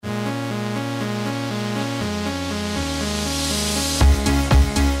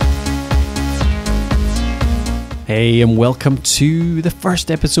Hey, and welcome to the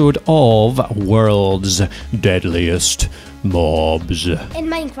first episode of World's Deadliest Mobs. In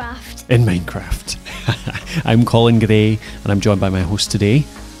Minecraft. In Minecraft. I'm Colin Gray, and I'm joined by my host today,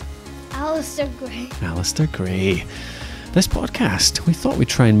 Alistair Gray. Alistair Gray. This podcast, we thought we'd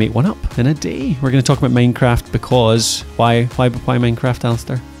try and make one up in a day. We're going to talk about Minecraft because... Why Minecraft,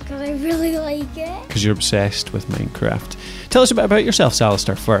 Alistair? Because I really like it. Because you're obsessed with Minecraft. Tell us a bit about yourself,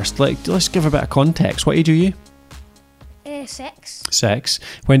 Alistair, first. Let's give a bit of context. What age are you? 6. 6.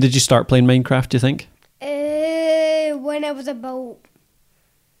 When did you start playing Minecraft, do you think? When I was about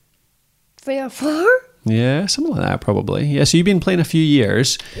 3 or 4. Yeah, something like that probably. Yeah, so you've been playing a few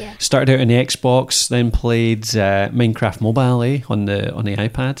years. Yeah. Started out on the Xbox, then played Minecraft Mobile on the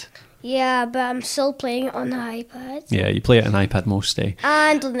iPad. Yeah, but I'm still playing it on the iPad. Yeah, you play it on iPad most day.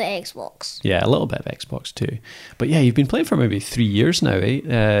 And on the Xbox. Yeah, a little bit of Xbox too. But yeah, you've been playing for maybe 3 years now,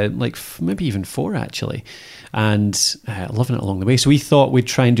 eh? Maybe even 4 actually. And loving it along the way. So we thought we'd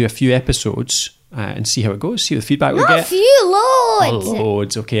try and do a few episodes and see how it goes, see the feedback we Not get. a few, loads.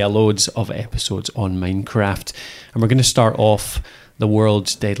 Loads of episodes on Minecraft. And we're going to start off the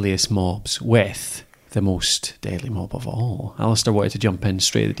world's deadliest mobs with the most deadly mob of all. Alistair wanted to jump in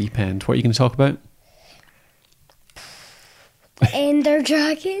straight at the deep end. What are you going to talk about? The Ender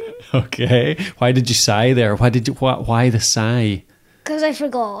Dragon. Okay. Why did you sigh there? Why the sigh? Because I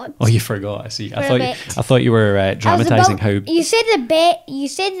forgot. Oh, you forgot. I see. I For a thought you were dramatising how. You said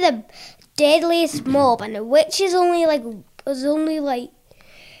the deadliest mob, and the witch is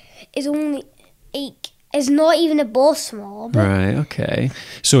not even a boss mob. Right. Okay.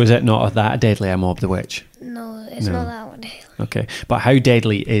 So is it not that deadly a mob, the witch? No, it's not that one. Okay. But how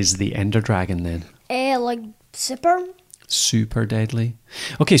deadly is the Ender Dragon then? Super deadly.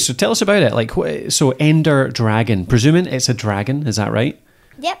 Okay, so tell us about it. So Ender Dragon, presuming it's a dragon, is that right?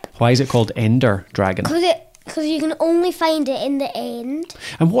 Yep. Why is it called Ender Dragon? Because you can only find it in the end.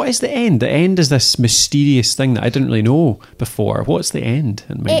 And what is the end? The end is this mysterious thing that I didn't really know before. What's the end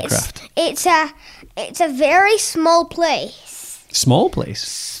in Minecraft? It's a very small place. Small place?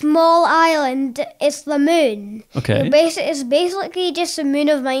 Small island. It's the moon. Okay. It's basically just the moon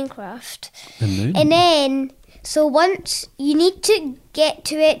of Minecraft. The moon. And then, so once you need to get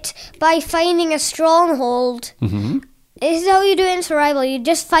to it by finding a stronghold. Mm-hmm. This is how you do it in survival. You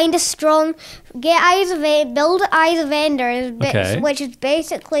just find build Eyes of Ender, Okay. which is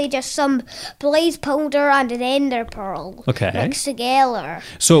basically just some blaze powder and an ender pearl Okay. mixed together.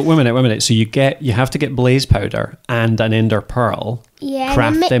 So wait a minute. So you have to get blaze powder and an ender pearl. Yeah,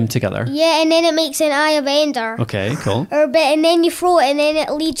 Craft them together. Yeah, and then it makes an Eye of Ender. Okay, cool. And then you throw it, and then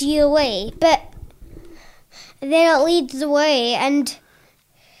it leads you away. And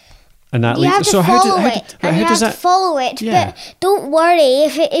And that you have leads. to So follow how it, and you does have that? to follow it. Yeah. But don't worry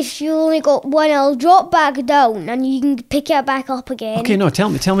if you only got one, it'll drop back down, and you can pick it back up again. Okay, no, tell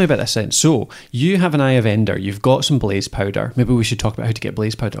me about this then. So you have an Eye of Ender, you've got some blaze powder. Maybe we should talk about how to get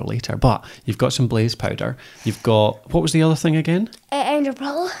blaze powder later. But you've got some blaze powder. You've got, what was the other thing again? Ender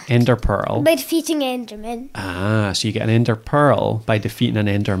pearl. Ender pearl. By defeating Enderman. So you get an ender pearl by defeating an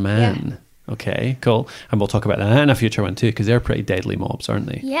enderman. Yeah. Okay, cool. And we'll talk about that in a future one too, because they're pretty deadly mobs, aren't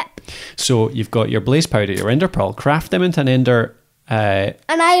they? Yep. So you've got your blaze powder, your ender pearl, craft them into an ender... an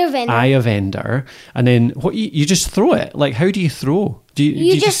Eye of Ender. Eye of Ender. And then what you just throw it? Like, how do you throw?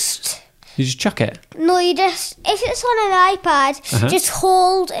 You just chuck it? No, if it's on an iPad, just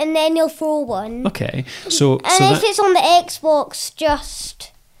hold and then you'll throw one. Okay. If it's on the Xbox,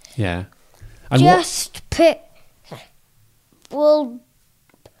 just... Yeah. And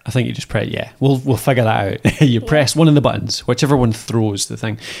I think you just press, yeah. We'll figure that out. You press one of the buttons, whichever one throws the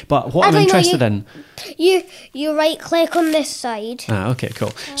thing. But what I'm interested in... You right click on this side. Okay, cool.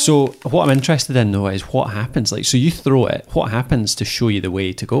 So what I'm interested in though is what happens. Like, so you throw it, what happens to show you the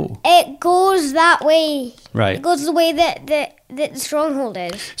way to go? It goes that way. Right. It goes the way that the stronghold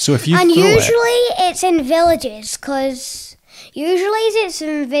is. So if you it's in villages, because... Usually it's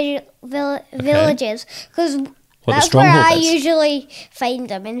in villages, because... That's where I usually find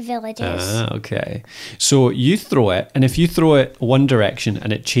them, in villages. Okay. So you throw it, and if you throw it one direction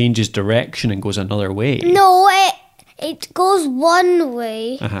and it changes direction and goes another way... No, it goes one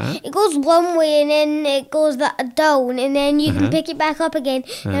way. It goes one way, and then it goes down, and then you can pick it back up again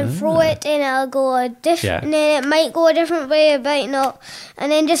and throw it, and it'll go a different... And then it might go a different way, it might not.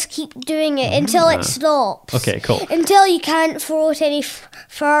 And then just keep doing it until it stops. Okay, cool. Until you can't throw it any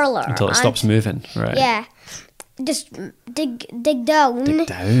further. Until it stops moving, right. Yeah. Just dig down. Dig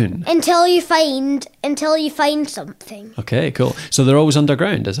down. Until you find something. Okay, cool. So they're always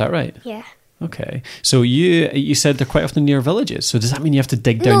underground, is that right? Yeah. Okay. So you said they're quite often near villages. So does that mean you have to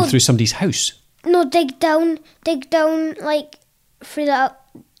dig down through somebody's house? No, dig down, like through the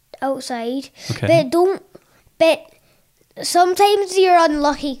outside. Okay. But sometimes you're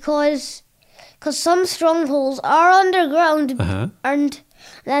unlucky because some strongholds are underground,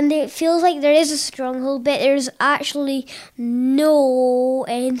 and it feels like there is a stronghold, but there's actually no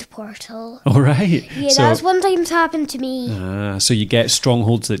end portal. All right. Yeah, that's one time's happened to me. So you get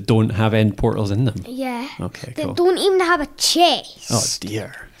strongholds that don't have end portals in them. Yeah. Okay, cool. That don't even have a chest. Oh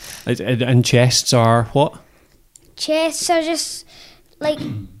dear. And chests are what? Chests are just like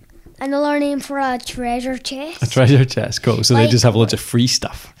another name for a treasure chest. A treasure chest, cool. So they just have loads of free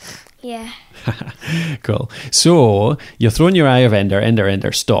stuff. Yeah. Cool. So you're throwing your Eye of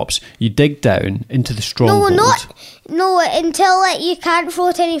Ender stops. You dig down into the stronghold. No, until you can't throw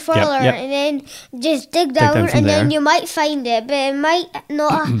it any further, Yep. and then just dig down and there. then you might find it, but it might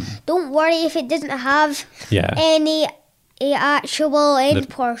not. Don't worry if it doesn't have any actual end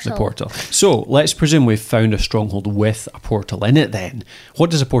portal. The portal. So let's presume we've found a stronghold with a portal in it then.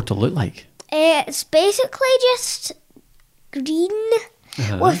 What does a portal look like? It's basically just green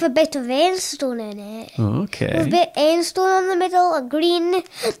with a bit of endstone in it. Okay. With a bit of endstone on the middle, a green,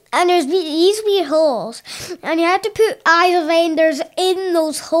 and there's these weird holes. And you have to put Eyes of Enders in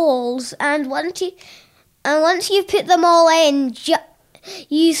those holes, and once you put them all in,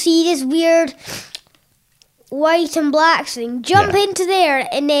 you see this weird white and black thing. Jump into there,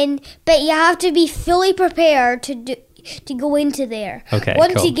 but you have to be fully prepared to go into there. Okay,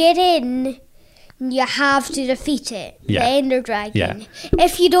 Once cool. you get in, you have to defeat it, the Ender Dragon. Yeah.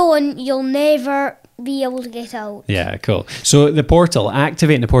 If you don't, you'll never be able to get out. Yeah, cool. So the portal,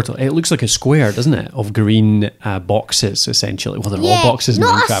 activating the portal, it looks like a square, doesn't it? Of green boxes, essentially. Well, they're all boxes in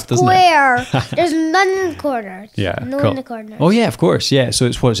Minecraft, doesn't it? Not a square. There's none in the corners. Yeah, no cool. in the corners. Oh yeah, of course. Yeah. So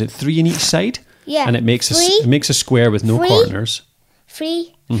it's, what is it, 3 in each side? Yeah. And it makes a square with no corners.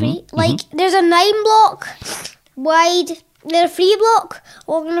 Three. Like there's a 9 block wide. There's a 3 block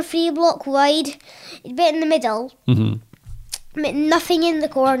and a 3 block wide. A bit in the middle. But nothing in the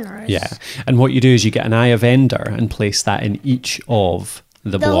corners. Yeah. And what you do is you get an Eye of Ender and place that in each of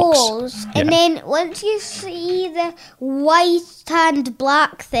the blocks. Holes. And then once you see the white and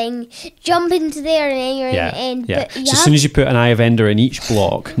black thing, jump into there and then you're in the end. Yeah. But So as soon as you put an Eye of Ender in each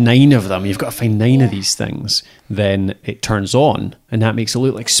block, 9 of them, you've got to find 9 of these things, then it turns on and that makes it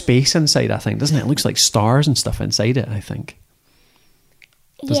look like space inside, I think, doesn't it? It looks like stars and stuff inside it, I think.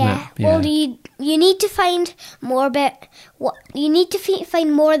 Doesn't it? Yeah. Well, you need to find more, but you need to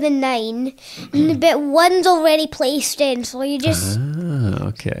find more than 9, but one's already placed in, so you just.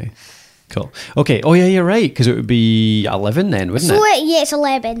 Okay. Cool. Okay. Oh yeah, you're right, because it would be 11 then, wouldn't it? It's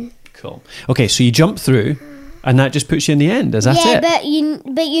 11. Cool. Okay, so you jump through, and that just puts you in the end. Is that it? Yeah, but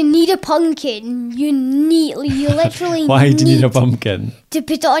you need a pumpkin. You literally. Why do you need a pumpkin? To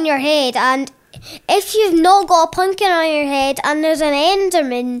put it on your head, and if you've not got a pumpkin on your head and there's an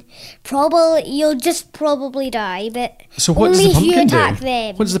Enderman, you'll just probably die. But so what only does the pumpkin if you attack do?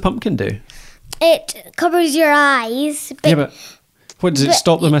 them. What does the pumpkin do? It covers your eyes. But what does it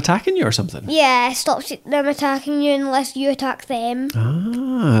stop them attacking you or something? Yeah, it stops them attacking you unless you attack them.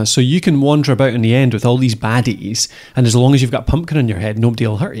 So you can wander about in the end with all these baddies, and as long as you've got a pumpkin on your head, nobody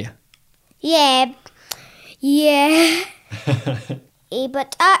will hurt you. Yeah.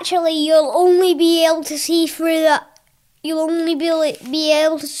 But actually, you'll only be able to see through You'll only be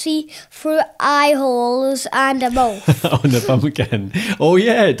able to see through eye holes and a mouth. On the pumpkin. Oh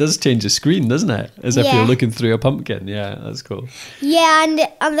yeah, it does change the screen, doesn't it? As if you're looking through a pumpkin. Yeah, that's cool. Yeah,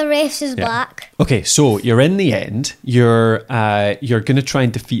 and the rest is black. Okay, so you're in the end. You're going to try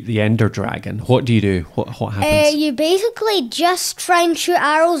and defeat the Ender Dragon. What do you do? What happens? You basically just try and shoot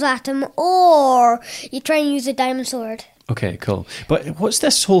arrows at him, or you try and use a diamond sword. Okay, cool. But what's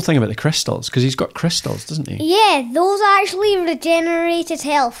this whole thing about the crystals? Because he's got crystals, doesn't he? Yeah, those actually regenerate his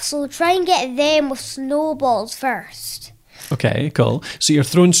health, so try and get them with snowballs first. Okay, cool. So you're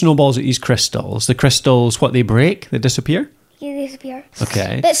throwing snowballs at these crystals. The crystals, what, they break? They disappear? Yeah, they disappear.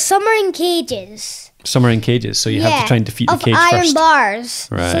 Okay. But some are in cages. Some are in cages, so you have to try and defeat the cage of iron first. bars.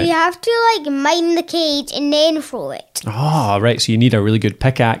 Right. So you have to mine the cage and then throw it. Oh, right. So you need a really good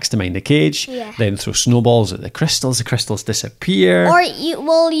pickaxe to mine the cage. Yeah. Then throw snowballs at the crystals. The crystals disappear. Or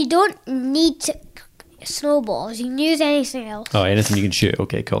you don't need snowballs. You can use anything else. Oh, anything you can shoot.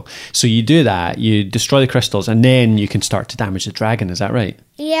 Okay, cool. So you do that. You destroy the crystals, and then you can start to damage the dragon. Is that right?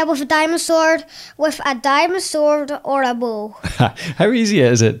 Yeah, with a diamond sword or a bow. How easy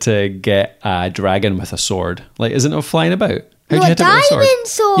is it to get a dragon with a sword? Like, is it not flying about? How'd you hit it with a diamond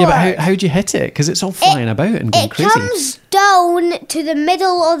sword. Yeah, but how'd you hit it? Because it's all flying about and going crazy. It comes down to the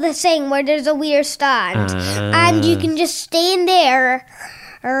middle of the thing where there's a weird stand. And you can just stay in there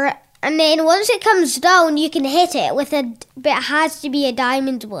And then once it comes down, you can hit it but it has to be a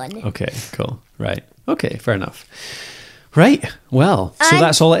diamond one. Okay, cool. Right. Okay, fair enough. Right. Well, so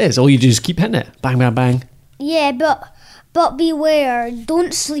that's all it is. All you do is keep hitting it. Bang, bang, bang. Yeah, but beware.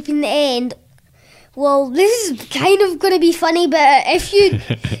 Don't sleep in the end. Well, this is kind of going to be funny, but if you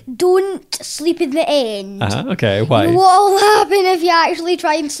don't sleep in the end... Okay, why? What will happen if you actually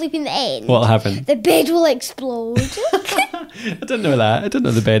try and sleep in the end? What will happen? The bed will explode. I didn't know that. I didn't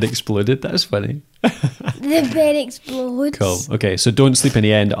know the bed exploded. That was funny. The bed explodes. Cool. Okay, so don't sleep in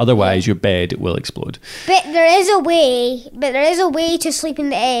the end, otherwise your bed will explode. But there is a way to sleep in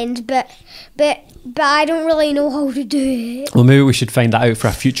the end, but I don't really know how to do it. Well, maybe we should find that out for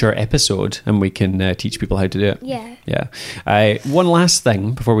a future episode, and we can teach people how to do it. Yeah. One last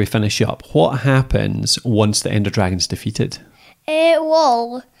thing before we finish up. What happens once the Ender Dragon's defeated?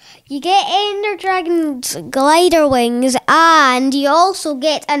 Well, you get Ender Dragon's glider wings, and you also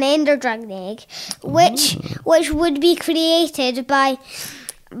get an Ender Dragon egg, which would be created by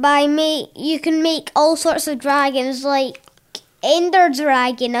you can make all sorts of dragons, like Ender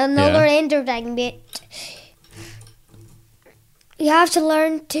Dragon, another Ender Dragon, but you have to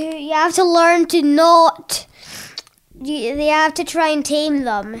learn to not. They have to try and tame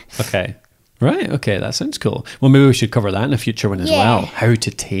them. Okay. Right, okay, that sounds cool. Well, maybe we should cover that in a future one as well. How to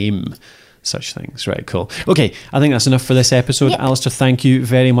tame such things. Right, cool. Okay, I think that's enough for this episode. Yep. Alistair, thank you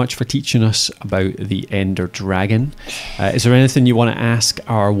very much for teaching us about the Ender Dragon. Is there anything you want to ask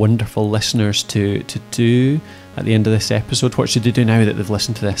our wonderful listeners to do at the end of this episode? What should they do now that they've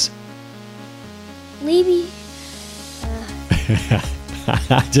listened to this? Maybe.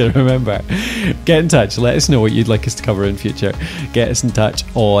 Do you remember? Get in touch. Let us know what you'd like us to cover in future. Get us in touch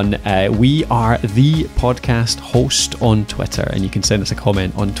on We Are The Podcast Host on Twitter, and you can send us a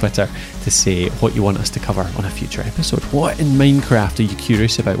comment on Twitter to say what you want us to cover on a future episode. What in Minecraft are you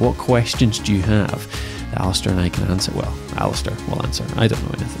curious about? What questions do you have that Alistair and I can answer? Well, Alistair will answer. I don't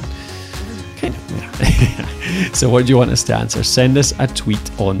know anything. Kind of, yeah. So what do you want us to answer? Send us a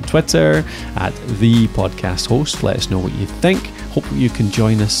tweet on Twitter at The Podcast Host. Let us know what you think. Hope you can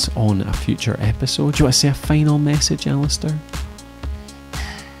join us on a future episode. Do you want to say a final message, Alistair?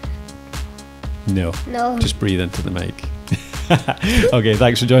 No. No. Just breathe into the mic. Okay,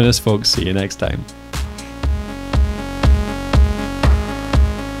 thanks for joining us, folks. See you next time.